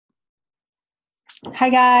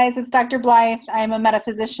Hi guys, it's Dr. Blythe. I'm a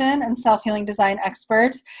metaphysician and self-healing design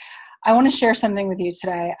expert. I want to share something with you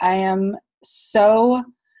today. I am so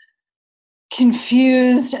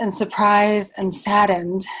confused and surprised and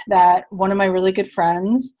saddened that one of my really good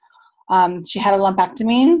friends, she had a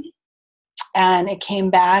lumpectomy and it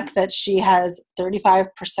came back that she has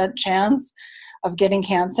 35% chance of getting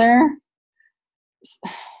cancer.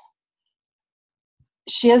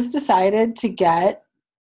 She has decided to get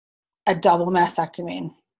a double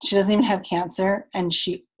mastectomy. She doesn't even have cancer, and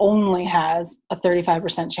she only has a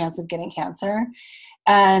 35% chance of getting cancer.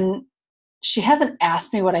 And she hasn't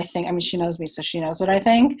asked me what I think. I mean, she knows me, so she knows what I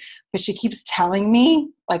think, but she keeps telling me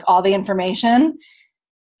like all the information.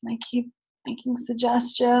 And I keep making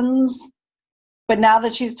suggestions. But now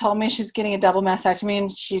that she's told me she's getting a double mastectomy and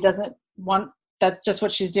she doesn't want, that's just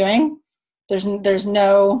what she's doing. There's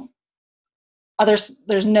no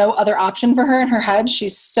other option for her in her head.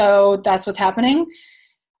 That's what's happening.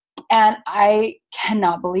 And I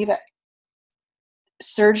cannot believe it.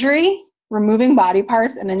 Surgery, removing body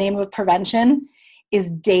parts in the name of prevention, is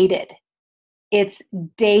dated. It's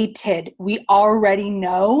dated. We already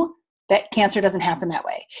know that cancer doesn't happen that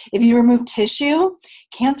way. If you remove tissue,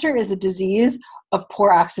 cancer is a disease of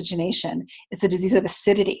poor oxygenation. It's a disease of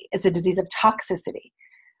acidity. It's a disease of toxicity.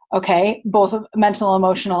 Okay, both mental,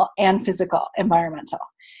 emotional, and physical, environmental.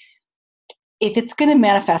 If it's going to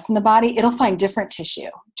manifest in the body, it'll find different tissue.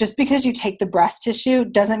 Just because you take the breast tissue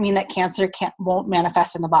doesn't mean that cancer won't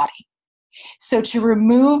manifest in the body. So to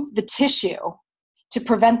remove the tissue to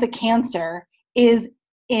prevent the cancer is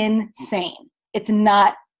insane. It's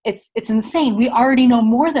insane. We already know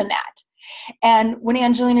more than that. And when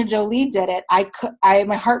Angelina Jolie did it,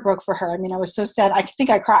 my heart broke for her. I mean, I was so sad. I think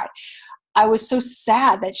I cried. I was so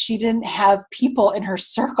sad that she didn't have people in her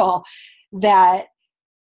circle that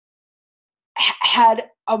had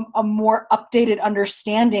a more updated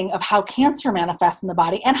understanding of how cancer manifests in the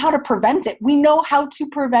body and how to prevent it. We know how to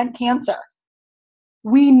prevent cancer.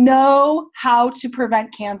 We know how to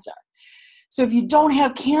prevent cancer. So if you don't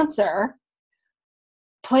have cancer,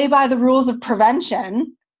 play by the rules of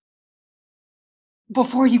prevention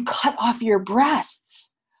before you cut off your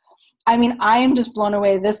breasts. I mean, I am just blown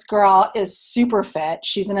away. This girl is super fit.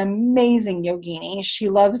 She's an amazing yogini. She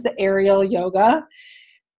loves the aerial yoga.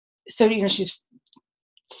 So, she's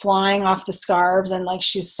flying off the scarves and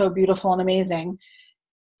she's so beautiful and amazing.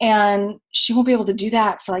 And she won't be able to do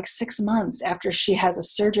that for 6 months after she has a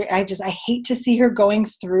surgery. I hate to see her going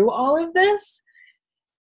through all of this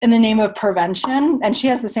in the name of prevention. And she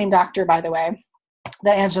has the same doctor, by the way,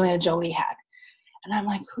 that Angelina Jolie had. And I'm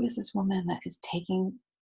like, who is this woman that is taking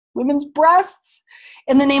women's breasts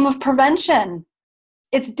in the name of prevention?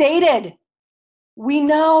 It's dated. We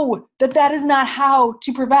know that is not how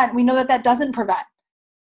to prevent. We know that doesn't prevent.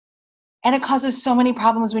 And it causes so many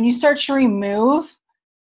problems. When you start to remove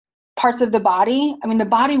parts of the body, I mean, the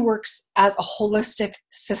body works as a holistic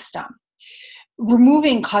system.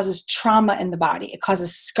 Removing causes trauma in the body. It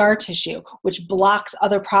causes scar tissue, which blocks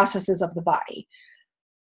other processes of the body.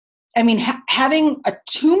 I mean, having a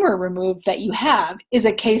tumor removed that you have is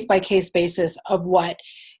a case-by-case basis of what,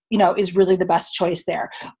 is really the best choice there.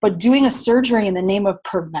 But doing a surgery in the name of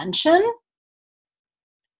prevention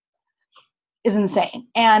is insane.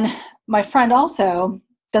 And my friend also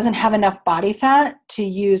doesn't have enough body fat to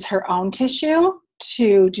use her own tissue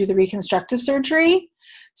to do the reconstructive surgery.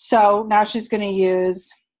 So now she's going to use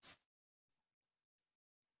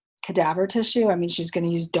cadaver tissue. I mean, she's going to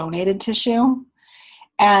use donated tissue.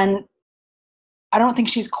 And I don't think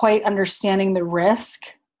she's quite understanding the risk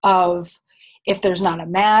of if there's not a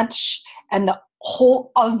match and the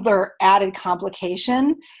whole other added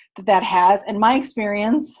complication that has. In my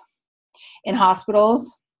experience in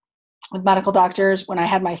hospitals with medical doctors when I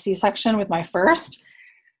had my C-section with my first,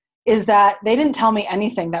 is that they didn't tell me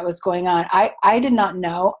anything that was going on. I did not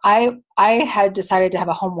know. I had decided to have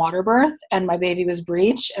a home water birth and my baby was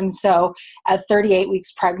breech. And so at 38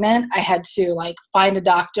 weeks pregnant, I had to find a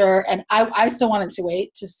doctor, and I still wanted to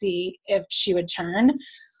wait to see if she would turn.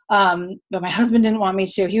 But my husband didn't want me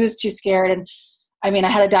to. He was too scared. And I mean, I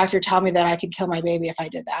had a doctor tell me that I could kill my baby if I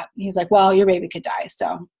did that. He's like, well, your baby could die,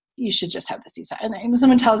 so you should just have the C-section. And when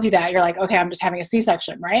someone tells you that, you're like, okay, I'm just having a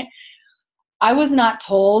C-section, right? I was not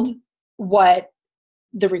told what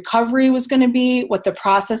the recovery was going to be, what the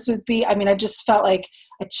process would be. I mean, I just felt like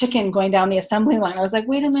a chicken going down the assembly line. I was like,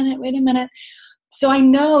 wait a minute. So I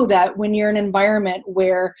know that when you're in an environment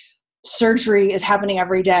where surgery is happening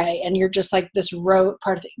every day and you're just like this rote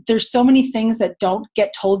part of it. There's so many things that don't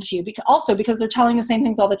get told to you because they're telling the same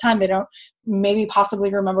things all the time. They don't maybe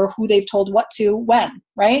possibly remember who they've told what to when,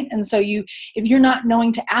 right? And so if you're not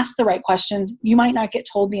knowing to ask the right questions, you might not get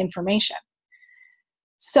told the information.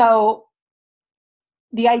 So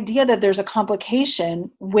the idea that there's a complication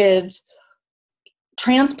with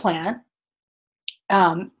transplant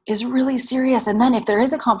is really serious. And then if there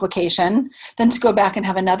is a complication, then to go back and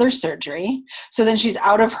have another surgery. So then she's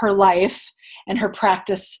out of her life and her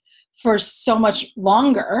practice for so much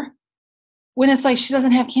longer, when it's like she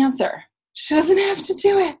doesn't have cancer. She doesn't have to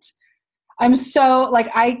do it. I'm so like,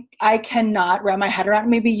 I cannot wrap my head around.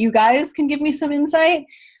 Maybe you guys can give me some insight.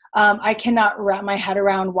 I cannot wrap my head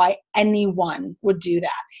around why anyone would do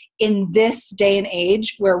that in this day and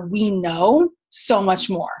age where we know so much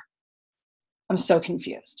more. I'm so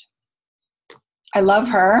confused. I love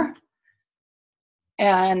her.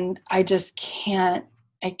 And I just can't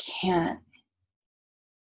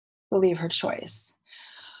believe her choice.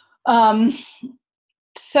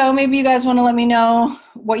 So maybe you guys want to let me know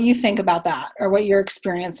what you think about that or what your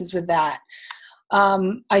experience is with that.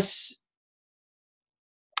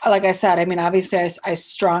 Like I said, I mean, obviously I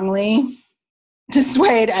strongly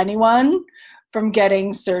dissuade anyone from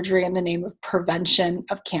getting surgery in the name of prevention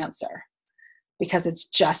of cancer, because it's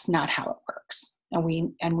just not how it works. And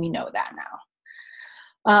we know that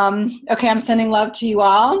now. Okay, I'm sending love to you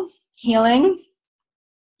all. Healing.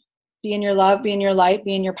 Be in your love, be in your light,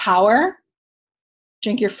 be in your power.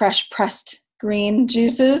 Drink your fresh pressed green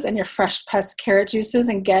juices and your fresh pressed carrot juices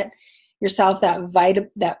and get yourself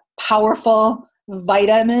that powerful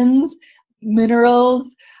vitamins,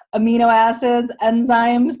 minerals, amino acids,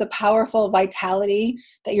 enzymes, the powerful vitality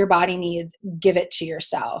that your body needs. Give it to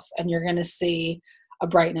yourself, and you're going to see a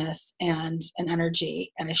brightness and an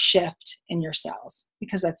energy and a shift in your cells,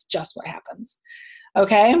 because that's just what happens.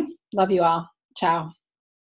 Okay? Love you all. Ciao.